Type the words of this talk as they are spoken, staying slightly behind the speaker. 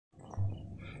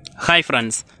Hi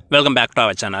friends, welcome back to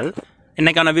our channel.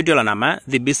 இன்னைக்கான வீடியோல நாம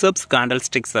தி பிஷப்ஸ்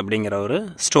கேண்டல்ஸ்டிக்ஸ் அப்படிங்கிற ஒரு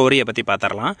ஸ்டோரியை பத்தி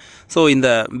பார்த்தறலாம். சோ இந்த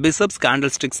பிஷப்ஸ்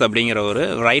கேண்டல்ஸ்டிக்ஸ் அப்படிங்கிற ஒரு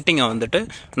ரைட்டிங்கை வந்துட்டு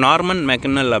நார்மன்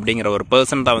மெக்கினல் அப்படிங்கிற ஒரு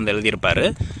பர்சன் தான் வந்து எழுதியிருப்பாரு.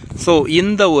 சோ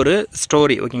இந்த ஒரு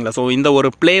ஸ்டோரி ஓகேங்களா. சோ இந்த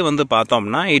ஒரு பிளே வந்து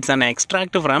பார்த்தோம்னா it's an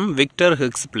extract from Victor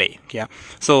Hicks play. Okay.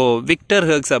 So Victor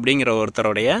Hicks அப்படிங்கிற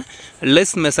ஒருத்தருடைய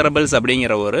லெஸ் மெசரபிள்ஸ்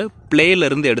அப்படிங்கிற ஒரு பிளேல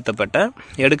இருந்து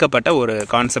எடுக்கப்பட்ட ஒரு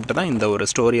கான்செப்ட் தான் இந்த ஒரு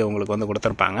ஸ்டோரியை உங்களுக்கு வந்து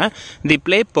கொடுத்திருப்பாங்க. தி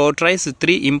பிளே போர்ட்ரைஸ்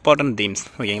 3 important themes.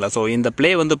 ஓகேங்களா. ஸோ இந்த பிளே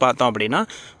வந்து பார்த்தோம் அப்படின்னா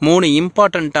 3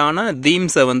 இம்பார்ட்டண்ட்டான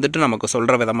தீம்ஸை வந்துட்டு நமக்கு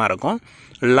சொல்கிற விதமாக இருக்கும்.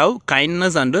 Love,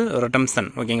 kindness and redemption.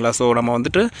 ஓகேங்களா. ஸோ நம்ம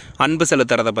வந்துட்டு அன்பு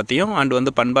செலுத்துறதை பற்றியும் அண்ட்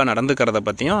வந்து பண்பாக நடந்துக்கிறத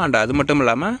பற்றியும் அண்ட் அது மட்டும்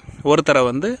இல்லாமல் ஒருத்தரை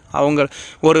வந்து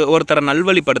ஒருத்தரை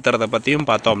நல்வழிப்படுத்துறதை பற்றியும்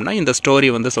பார்த்தோம்னா இந்த ஸ்டோரி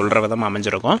வந்து சொல்கிற விதமாக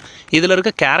அமைஞ்சிருக்கும். இதில்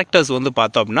இருக்க கேரக்டர்ஸ் வந்து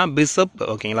பார்த்தோம்னா பிஷப்.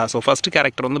 ஓகேங்களா. ஸோ ஃபர்ஸ்ட்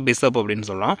கேரக்டர் வந்து பிஷப் அப்படின்னு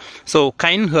சொல்லலாம். So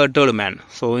kind hurted man.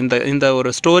 So இந்த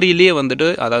ஒரு ஸ்டோரியிலேயே வந்துட்டு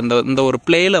அதாவது இந்த ஒரு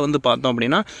பிளேயில் வந்து பார்த்தோம்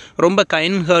அப்படின்னா ரொம்ப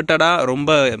கைண்ட் ஹர்ட்டடாக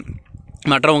ரொம்ப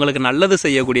மற்றவங்களுக்கு நல்லது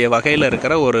செய்யக்கூடிய வகையில்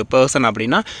இருக்கிற ஒரு பர்சன்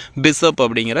அப்படின்னா பிஷப்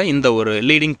அப்படிங்கிற இந்த ஒரு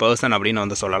லீடிங் பர்சன் அப்படின்னு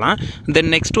வந்து சொல்லலாம்.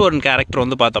 தென் நெக்ஸ்ட் ஒரு கேரக்டர்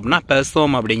வந்து பார்த்தோம்னா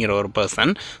பெர்சோம் அப்படிங்கிற ஒரு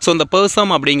பர்சன். ஸோ இந்த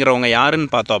பெர்சோம் அப்படிங்கிறவங்க யாருன்னு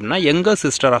பார்த்தோம்னா younger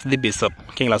sister of the bishop.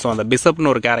 ஓகேங்களா. ஸோ அந்த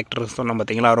பிஷப்னு ஒரு கேரக்டர் சொன்னோம்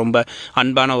பார்த்தீங்களா, ரொம்ப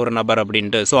அன்பான ஒரு நபர்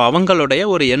அப்படின்ட்டு. ஸோ அவங்களுடைய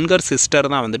ஒரு யங்கர்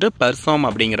சிஸ்டர் தான் வந்துட்டு பெர்சோம்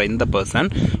அப்படிங்கிற இந்த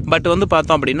பர்சன். பட் வந்து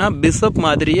பார்த்தோம் அப்படின்னா பிஷப்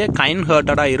மாதிரியே கைண்ட்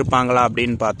ஹர்ட்டடாக இருப்பாங்களா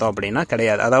அப்படின்னு பார்த்தோம் அப்படின்னா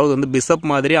கிடையாது. அதாவது வந்து பிஷப்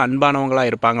மாதிரி அன்பானவங்களா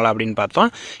இருப்பாங்களா அப்படின்னு பார்த்தோம்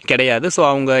கிடையாது. ஸோ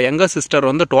அவங்க யங்கர் சிஸ்டர்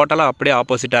வந்து டோட்டலாக அப்படியே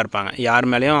ஆப்போசிட்டாக இருப்பாங்க. யார்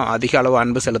மேலேயும் அதிக அளவு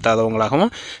அன்பு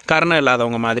செலுத்தாதவங்களாகவும் கருணை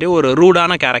இல்லாதவங்க மாதிரி ஒரு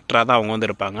ரூடான கேரக்டராக தான் அவங்க வந்து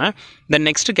இருப்பாங்க. தென்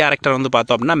நெக்ஸ்ட் கேரக்டர் வந்து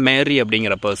பார்த்தோம் அப்படின்னா மேரி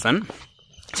அப்படிங்கிற பர்சன்.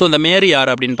 ஸோ இந்த மேரி யார்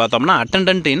அப்படின்னு பார்த்தோம்னா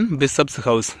அட்டெண்டன்ட் இன் பிஷப்ஸ்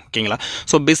ஹவுஸ். ஓகேங்களா.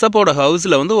 ஸோ பிஷப்போட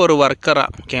ஹவுஸில் வந்து ஒரு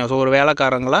ஒர்க்கராக ஓகேங்களா. ஸோ ஒரு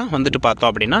வேலைக்காரங்களாக வந்துட்டு பார்த்தோம்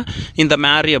அப்படின்னா இந்த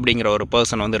மேரி அப்படிங்கிற ஒரு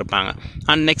பர்சன் வந்து இருப்பாங்க.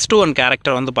 அண்ட் நெக்ஸ்ட் ஒன்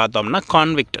கேரக்டர் வந்து பார்த்தோம்னா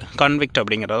கான்விக்ட்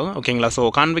அப்படிங்கிறது. ஓகேங்களா. ஸோ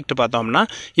கான்விக்ட் பார்த்தோம்னா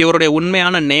இவருடைய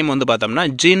உண்மையான நேம் வந்து பார்த்தோம்னா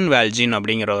ஜீன் வேல்ஜின்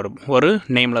அப்படிங்கிற ஒரு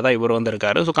நேமில் தான் இவர் வந்து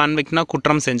இருக்காரு. ஸோ கான்விக்ட்னா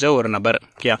குற்றம் செஞ்ச ஒரு நபர்.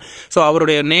 ஓகே. ஸோ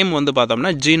அவருடைய நேம் வந்து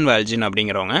பார்த்தோம்னா ஜீன் வேல்ஜின்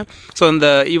அப்படிங்கிறவங்க. ஸோ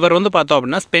இவர் வந்து பார்த்தோம்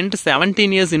அப்படின்னா spend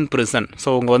 17 years in prison.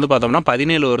 So அவங்க வந்து பார்த்தோம்னா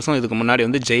 17 வருஷம் இதுக்கு முன்னாடி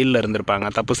வந்து ஜெயிலில் இருந்திருப்பாங்க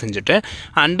தப்பு செஞ்சுட்டு.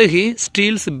 And he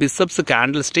Steeles bishops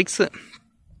candlesticks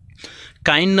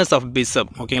kindness of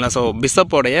bishop. ஓகேங்களா. ஸோ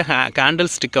பிஷப்போடைய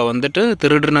கேண்டில் ஸ்டிக்கை வந்துட்டு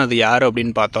திருடுறது யார்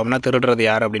அப்படின்னு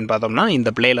பார்த்தோம்னா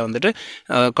இந்த பிளேயில் வந்துட்டு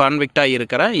கான்விக்டாக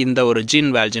இருக்கிற இந்த ஒரு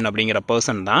ஜீன் வேல்ஜின் அப்படிங்கிற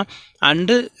பர்சன் தான்.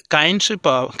 And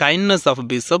kindness of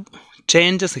bishop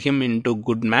changes him into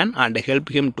good man and help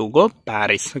him to go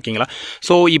Paris. ஓகேங்களா.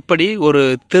 ஸோ இப்படி ஒரு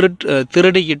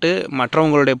திருடிக்கிட்டு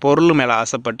மற்றவங்களுடைய பொருள் மேலே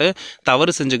ஆசைப்பட்டு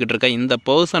தவறு செஞ்சுக்கிட்டு இருக்க இந்த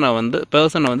பர்சனை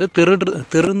வந்து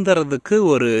திருந்துறதுக்கு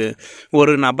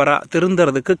ஒரு நபராக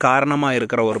திருந்துறதுக்கு காரணமாக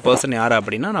இருக்கிற ஒரு பர்சன் யார்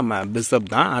அப்படின்னா நம்ம பிஷப்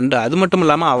தான். அண்ட் அது மட்டும்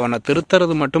இல்லாமல் அவனை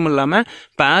திருத்துறது மட்டும் இல்லாமல்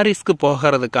பாரிஸ்க்கு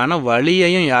போகிறதுக்கான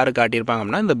வழியையும் யார் காட்டியிருப்பாங்க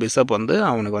அப்படின்னா இந்த பிஷப் வந்து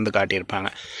அவனுக்கு வந்து காட்டியிருப்பாங்க.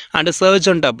 அண்ட்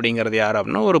சர்ஜென்ட் அப்படிங்கிறது யார்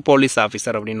அப்படின்னா ஒரு போலீஸ்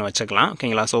ஆஃபீஸர் அப்படின்னு வச்சுக்கலாம்.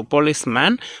 ஓகேங்களா. So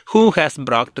policeman who has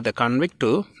brought the convict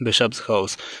to bishop's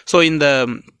house. So இந்த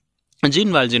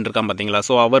ஜீன் வேல்ஜின் இருக்கான் பார்த்தீங்களா.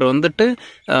 ஸோ அவர் வந்துட்டு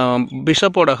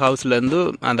பிஷப்போட ஹவுஸ்லேருந்து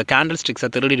அந்த கேண்டில் ஸ்டிக்ஸை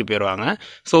திருடிட்டு போயிடுவாங்க.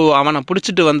 ஸோ அவனை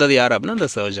பிடிச்சிட்டு வந்தது யார் அப்படின்னா இந்த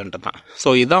சர்ஜென்ட் தான்.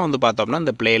 ஸோ இதான் வந்து பார்த்தோம்னா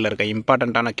இந்த பிளேயில் இருக்க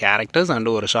இம்பார்ட்டண்ட்டான கேரக்டர்ஸ்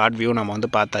அண்டு ஒரு ஷார்ட் வியூ நம்ம வந்து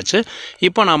பார்த்தாச்சு.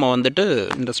 இப்போ நம்ம வந்துட்டு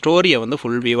இந்த ஸ்டோரியை வந்து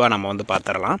ஃபுல் வியூவாக நம்ம வந்து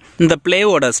பார்த்துடலாம். இந்த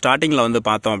பிளேவோட ஸ்டார்டிங்கில் வந்து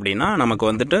பார்த்தோம் அப்படின்னா நமக்கு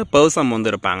வந்துட்டு பெர்சம்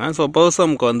வந்து இருப்பாங்க. ஸோ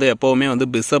பெர்சம்க்கு வந்து எப்போவுமே வந்து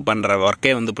பிஷப் பண்ணுற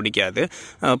ஒர்க்கே வந்து பிடிக்காது.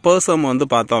 பெர்சம் வந்து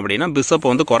பார்த்தோம் அப்படின்னா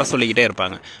பிஷப் வந்து குறை சொல்லிக்கிட்டே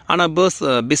இருப்பாங்க. ஆனால்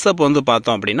பிஷப் வந்து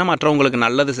பார்த்தோம் அப்படின்னா மற்றவங்களுக்கு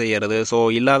நல்லது செய்யறது, ஸோ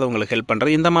இல்லாதவங்களுக்கு ஹெல்ப்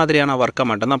பண்ணுறது, இந்த மாதிரியான ஒர்க்கை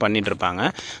மட்டும்தான் பண்ணிட்டு இருப்பாங்க.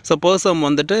 ஸோ பர்சன்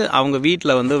வந்துட்டு அவங்க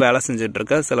வீட்டில் வந்து வேலை செஞ்சுட்டு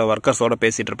இருக்க சில ஒர்க்கர்ஸோட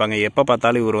பேசிகிட்டு இருப்பாங்க. எப்போ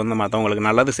பார்த்தாலும் இவர் வந்து மற்றவங்களுக்கு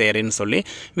நல்லது செய்யறேன்னு சொல்லி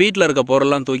வீட்டில் இருக்க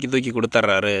பொருள்லாம் தூக்கி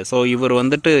கொடுத்துட்றாரு. ஸோ இவர்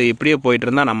வந்துட்டு இப்படியே போயிட்டு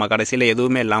இருந்தால் நம்ம கடைசியில்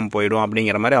எதுவுமே இல்லாமல் போயிடும்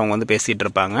அப்படிங்கிற மாதிரி அவங்க வந்து பேசிகிட்டு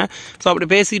இருப்பாங்க. ஸோ அப்படி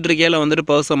பேசிகிட்டு இருக்கையில் வந்துட்டு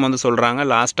பர்சன் வந்து சொல்கிறாங்க,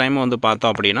 லாஸ்ட் டைம் வந்து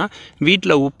பார்த்தோம் அப்படின்னா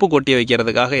வீட்டில் உப்பு கொட்டி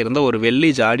வைக்கிறதுக்காக இருந்த ஒரு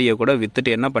வெள்ளி ஜாடியை கூட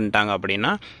விற்றுட்டு என்ன பண்ணிட்டாங்க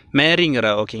அப்படின்னா மேரிங்கிற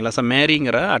ஓகேங்களா. ஸோ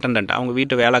மேரிங்கிற அட்டெண்டன்ட் அவங்க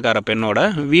வீட்டு வேலைக்கார பெண்ணோட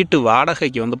வீட்டு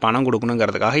வாடகைக்கு வந்து பணம்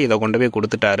கொடுக்கணுங்கிறதுக்காக இதை கொண்டு போய்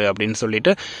கொடுத்துட்டாரு அப்படின்னு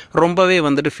சொல்லிட்டு ரொம்பவே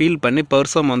வந்துட்டு ஃபீல் பண்ணி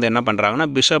பர்சன் வந்து என்ன பண்ணுறாங்கன்னா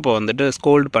பிஷப்பை வந்துட்டு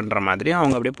ஸ்கோல்ட் பண்ணுற மாதிரி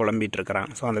அவங்க அப்படியே புலம்பிட்டு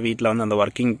இருக்கிறாங்க. ஸோ அந்த வீட்டில் வந்து அந்த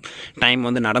ஒர்க்கிங் டைம்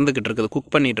வந்து நடந்துக்கிட்டு இருக்குது,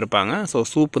 குக் பண்ணிட்டு இருப்பாங்க. ஸோ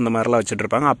சூப் இந்த மாதிரிலாம் வச்சுட்டு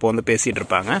இருப்பாங்க. அப்போ வந்து பேசிகிட்டு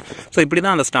இருப்பாங்க. ஸோ இப்படி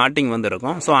தான் அந்த ஸ்டார்டிங் வந்து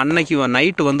இருக்கும். ஸோ அன்னைக்கு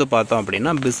நைட்டு வந்து பார்த்தோம்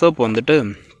அப்படின்னா பிஷப் வந்துட்டு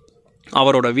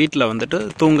அவரோட வீட்டில் வந்துட்டு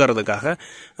தூங்கிறதுக்காக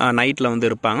நைட்டில் வந்து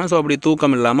இருப்பாங்க. ஸோ அப்படி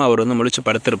தூக்கம் இல்லாமல் அவர் வந்து முழிச்சு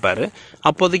படுத்திருப்பார்.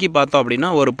 அப்போதைக்கு பார்த்தோம் அப்படின்னா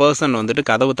ஒரு பர்சன் வந்துட்டு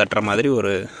கதவு தட்டுற மாதிரி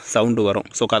ஒரு சவுண்டு வரும்.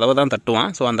 ஸோ கதவை தான்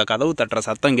தட்டுவான். ஸோ அந்த கதவு தட்டுற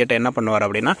சத்தம் கேட்டு என்ன பண்ணுவார்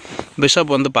அப்படின்னா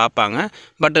பிஷப் வந்து பார்ப்பாங்க.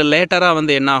 பட் லேட்டராக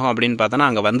வந்து என்ன ஆகும் அப்படின்னு பார்த்தோன்னா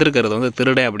அங்கே வந்திருக்கிறது வந்து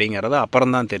திருடன் அப்படிங்கிறது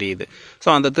அப்புறம் தான் தெரியுது. ஸோ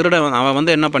அந்த திருடன் அவன்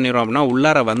வந்து என்ன பண்ணிடுவான் அப்படின்னா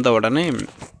உள்ளார வந்த உடனே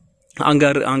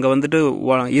அங்கே வந்துட்டு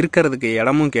இருக்கிறதுக்கு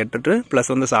இடமும் கேட்டுட்டு ப்ளஸ்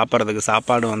வந்து சாப்பிட்றதுக்கு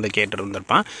சாப்பாடும் வந்து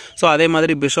கேட்டுருந்துருப்பான். ஸோ அதே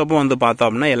மாதிரி பிஷப்பும் வந்து பார்த்தோம்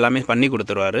அப்படின்னா எல்லாமே பண்ணி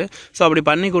கொடுத்துருவாரு. ஸோ அப்படி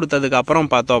பண்ணி கொடுத்ததுக்கு அப்புறம்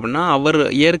பார்த்தோம் அப்படின்னா அவர்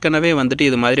ஏற்கனவே வந்துட்டு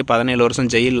இது மாதிரி 17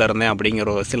 வருஷம் ஜெயிலில் இருந்தேன்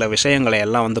அப்படிங்கிற சில விஷயங்களை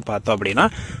எல்லாம் வந்து பார்த்தோம் அப்படின்னா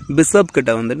பிஷப்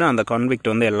கிட்ட வந்துட்டு அந்த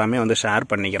கான்விக்ட் வந்து எல்லாமே வந்து ஷேர்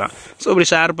பண்ணிக்கிறான். ஸோ அப்படி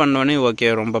ஷேர் பண்ணோன்னே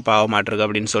ஓகே ரொம்ப பாவமாட்டிருக்கு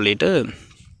அப்படின்னு சொல்லிட்டு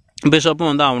பிஷப்பும்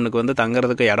வந்து அவனுக்கு வந்து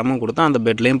தங்குறதுக்கு இடமும் கொடுத்தா அந்த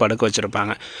பெட்லேயும் படுக்க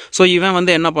வச்சுருப்பாங்க. ஸோ இவன்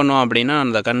வந்து என்ன பண்ணுவான் அப்படின்னா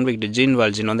அந்த கன்விக்ட் ஜீன்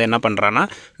வால்ஜின் வந்து என்ன பண்ணுறான்னா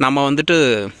நம்ம வந்துட்டு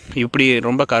இப்படி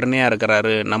ரொம்ப கருணையாக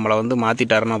இருக்கிறாரு, நம்மளை வந்து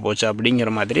மாற்றிட்டாருன்னா போச்சு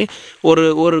அப்படிங்கிற மாதிரி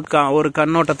ஒரு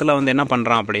கண்ணோட்டத்தில் வந்து என்ன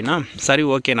பண்ணுறான் அப்படின்னா சரி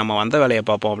ஓகே நம்ம வந்த வேலையை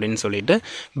பார்ப்போம் அப்படின்னு சொல்லிட்டு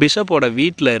பிஷப்போட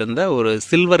வீட்டில் இருந்த ஒரு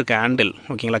சில்வர் கேண்டில்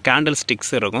ஓகேங்களா, கேண்டில்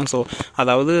ஸ்டிக்ஸ் இருக்கும். ஸோ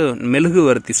அதாவது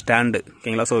மெழுகுவர்த்தி ஸ்டாண்டு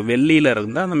ஓகேங்களா. ஸோ வெள்ளியில்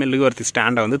இருந்தால் அந்த மெழுகுவர்த்தி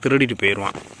ஸ்டாண்டை வந்து திருடிட்டு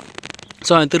போயிடுவான்.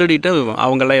 ஸோ அவன் திருடிட்டு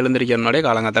அவங்களாம் எழுந்திரிக்கிற முன்னாடியே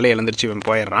காலங்காத்தாலே எழுந்திரிச்சு இவன்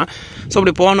போயிடுறான். ஸோ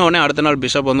அப்படி போன உடனே அடுத்த நாள்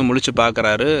பிஷப் வந்து முழிச்சு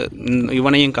பார்க்குறாரு,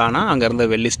 இவனையும் காணா, அங்கே இருந்த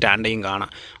வெள்ளி ஸ்டாண்டையும் காணா.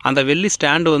 அந்த வெள்ளி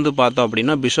ஸ்டாண்டு வந்து பார்த்தோம்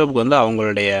அப்படின்னா பிஷப்புக்கு வந்து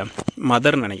அவங்களுடைய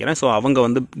மதர் நினைக்கிறேன். ஸோ அவங்க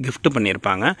வந்து கிஃப்ட்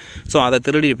பண்ணியிருப்பாங்க. ஸோ அதை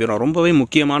திருடி போயிடும். ரொம்பவே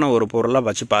முக்கியமான ஒரு பொருளாக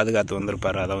வச்சு பாதுகாத்து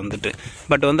வந்திருப்பார் அதை வந்துட்டு.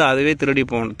 பட் வந்து அதுவே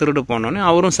திருடு போனோடனே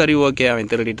அவரும் சரி ஓகே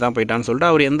அவன் திருடிட்டு தான் போயிட்டான்னு சொல்லிட்டு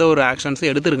அவர் எந்த ஒரு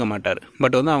ஆக்ஷன்ஸும் எடுத்துருக்க மாட்டார்.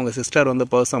 பட் வந்து அவங்க சிஸ்டர் வந்து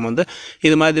பர்சன் வந்து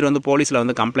இது மாதிரி வந்து போலீஸில்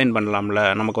வந்து கம்ப்ளைண்ட் பண்ணலாம்,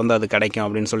 நமக்கு வந்து அது கிடைக்கும்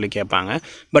அப்படின்னு சொல்லி கேட்பாங்க.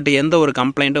 பட் எந்த ஒரு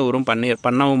கம்ப்ளைண்ட்டும் இவரும்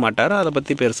பண்ணவும் மாட்டார். அதை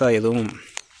பற்றி பெருசாக எதுவும்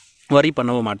வரி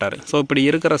பண்ணவும் மாட்டார். ஸோ இப்படி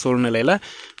இருக்கிற சூழ்நிலையில்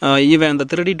இவன் அந்த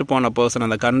திருடிட்டு போன பர்சன்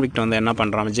அந்த கன்விக்ட் வந்து என்ன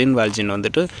பண்ணுறான், ஜீன் வால்ஜின்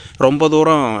வந்துட்டு ரொம்ப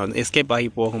தூரம் எஸ்கேப் ஆகி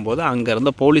போகும்போது அங்கே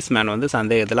இருந்த போலீஸ்மேன் வந்து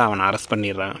சந்தேகத்தில் அவனை அரெஸ்ட்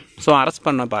பண்ணிடுறாங்க. ஸோ அரெஸ்ட்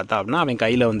பண்ண பார்த்தா அப்படின்னா அவன்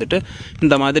கையில் வந்துட்டு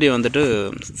இந்த மாதிரி வந்துட்டு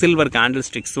சில்வர் கேண்டில்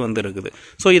ஸ்டிக்ஸ் வந்து இருக்குது.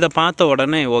 ஸோ இதை பார்த்த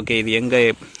உடனே ஓகே இது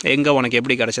எங்கே உனக்கு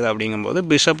எப்படி கிடச்சது அப்படிங்கும்போது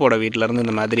பிஷப்போட வீட்டிலேருந்து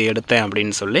இந்த மாதிரி எடுத்தேன்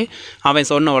அப்படின்னு சொல்லி அவன்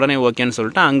சொன்ன உடனே ஓகேன்னு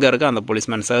சொல்லிட்டு அங்கே இருக்க அந்த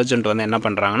போலீஸ்மேன் சர்ஜென்ட் வந்து என்ன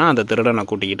பண்ணுறாங்கன்னா அந்த திருடனை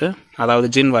கூட்டிக்கிட்டு அதாவது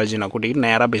ஜீன் வால்ஜின் கூட்டிகிட்டு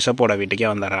நேராக பிஷப்போட வீட்டுக்கே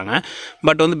வந்துடுறாங்க.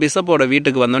 பட் வந்து பிஷப்போட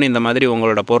வீட்டுக்கு வந்தோன்னே இந்த மாதிரி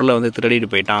உங்களோட பொருளை வந்து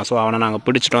திருடிட்டு போயிட்டான், ஸோ அவனை நாங்கள்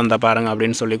பிடிச்சிட்டு வந்தால் பாருங்க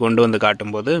அப்படின்னு சொல்லி கொண்டு வந்து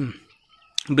காட்டும்போது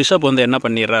பிஷப் வந்து என்ன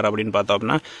பண்ணிடுறாரு அப்படின்னு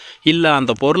பார்த்தோம்னா இல்லை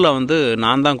அந்த பொருளை வந்து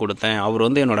நான் தான் கொடுத்தேன், அவர்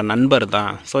வந்து என்னோடய நண்பர்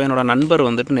தான். ஸோ என்னோடய நண்பர்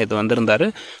வந்துட்டு நேற்று வந்திருந்தார்,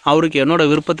 அவருக்கு என்னோடய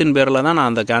விருப்பத்தின் பேரில் தான் நான்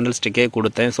அந்த கேண்டில் ஸ்டிக்கே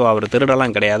கொடுத்தேன், ஸோ அவர்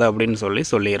திருடலாம் கிடையாது அப்படின்னு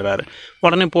சொல்லிடுறாரு.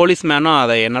 உடனே போலீஸ்மேனும்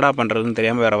அதை என்னடா பண்ணுறதுன்னு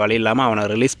தெரியாமல் வேறு வழி இல்லாமல் அவனை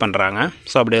ரிலீஸ் பண்ணுறாங்க.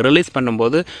 ஸோ அப்படி ரிலீஸ்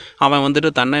பண்ணும்போது அவன்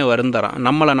வந்துட்டு தன்னை வருந்துறான்,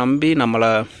 நம்மளை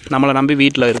நம்பி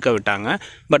வீட்டில் இருக்க விட்டாங்க,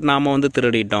 பட் நாம் வந்து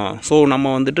திருடிட்டோம், ஸோ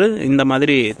நம்ம வந்துட்டு இந்த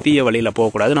மாதிரி தீய வழியில்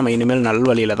போகக்கூடாது, நம்ம இனிமேல் நல்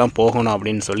வழியில் தான் போகணும் அப்படின்னு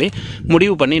சொல்லி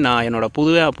முடிவு பண்ணி நான் என்னோட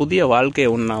புதிய வாழ்க்கையை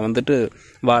நான் வந்துட்டு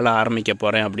வாழ ஆரம்பிக்க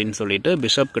போகிறேன் அப்படின்னு சொல்லிட்டு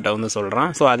பிஷப் கிட்ட வந்து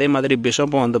சொல்கிறான். ஸோ அதே மாதிரி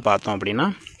பிஷப்பும் வந்து பார்த்தோம் அப்படின்னா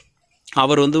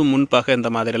அவர் வந்து முன்பாக இந்த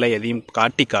மாதிரிலாம் எதையும்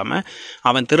காட்டிக்காமல்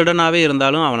அவன் திருடனாகவே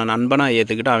இருந்தாலும் அவனை நண்பனாக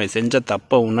ஏற்றுக்கிட்டு அவன் செஞ்ச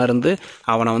தப்பை உணர்ந்து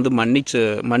அவனை வந்து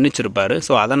மன்னிச்சிருப்பார்.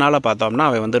 ஸோ அதனால் பார்த்தோம்னா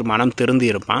அவன் வந்து மனம் திருந்தி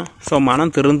இருப்பான். ஸோ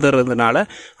மனம் திருந்துறதுனால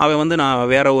அவன் வந்து நான்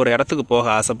வேறு ஒரு இடத்துக்கு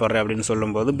போக ஆசைப்பட்றேன் அப்படின்னு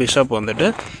சொல்லும்போது பிஷப் வந்துட்டு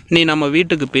நீ நம்ம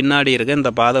வீட்டுக்கு பின்னாடி இருக்க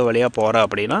இந்த பாதை வழியாக போகிற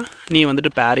அப்படின்னா நீ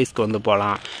வந்துட்டு பாரிஸ்க்கு வந்து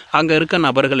போகலாம், அங்கே இருக்க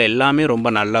நபர்கள் எல்லாமே ரொம்ப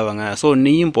நல்லவங்க, ஸோ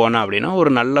நீயும் போன அப்படின்னா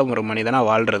ஒரு நல்ல ஒரு மனிதனாக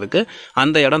வாழ்கிறதுக்கு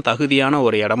அந்த இடம் தகுதியான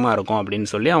ஒரு இடமா இருக்கும் அப்படின்னு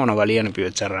சொல்லி அவனை வழி அனுப்பி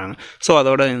வச்சிடுறாங்க. ஸோ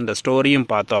அதோட இந்த ஸ்டோரியும்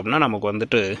பார்த்தோம் அப்படின்னா நமக்கு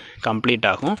வந்துட்டு கம்ப்ளீட்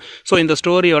ஆகும். ஸோ இந்த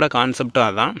ஸ்டோரியோட கான்செப்டும்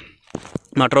அதான்,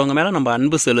 மற்றவங்க மேலே நம்ம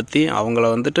அன்பு செலுத்தி அவங்கள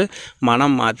வந்துட்டு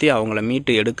மனம் மாற்றி அவங்கள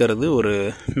மீட்டு எடுக்கிறது ஒரு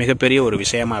மிகப்பெரிய ஒரு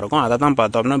விஷயமா இருக்கும். அதை தான்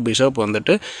பார்த்தோம்னா பிஷப்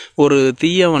வந்துட்டு ஒரு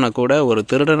தீயவனை கூட ஒரு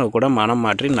திருடனை கூட மனம்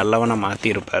மாற்றி நல்லவனை மாற்றி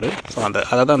இருப்பார். ஸோ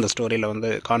அதை தான் அந்த ஸ்டோரியில் வந்து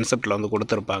கான்செப்டில் வந்து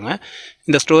கொடுத்துருப்பாங்க.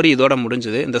 இந்த ஸ்டோரி இதோட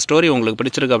முடிஞ்சுது. இந்த ஸ்டோரி உங்களுக்கு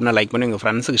பிடிச்சிருக்கு அப்படின்னா லைக் பண்ணி உங்கள்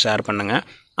ஃப்ரெண்ட்ஸுக்கு ஷேர் பண்ணுங்கள்.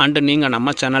 அண்டு நீங்கள்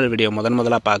நம்ம சேனல் வீடியோ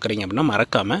முதலாக பார்க்குறீங்க அப்படின்னா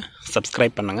மறக்காமல்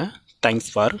சப்ஸ்கிரைப் பண்ணுங்கள். தேங்க்ஸ்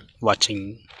ஃபார் வாட்சிங்.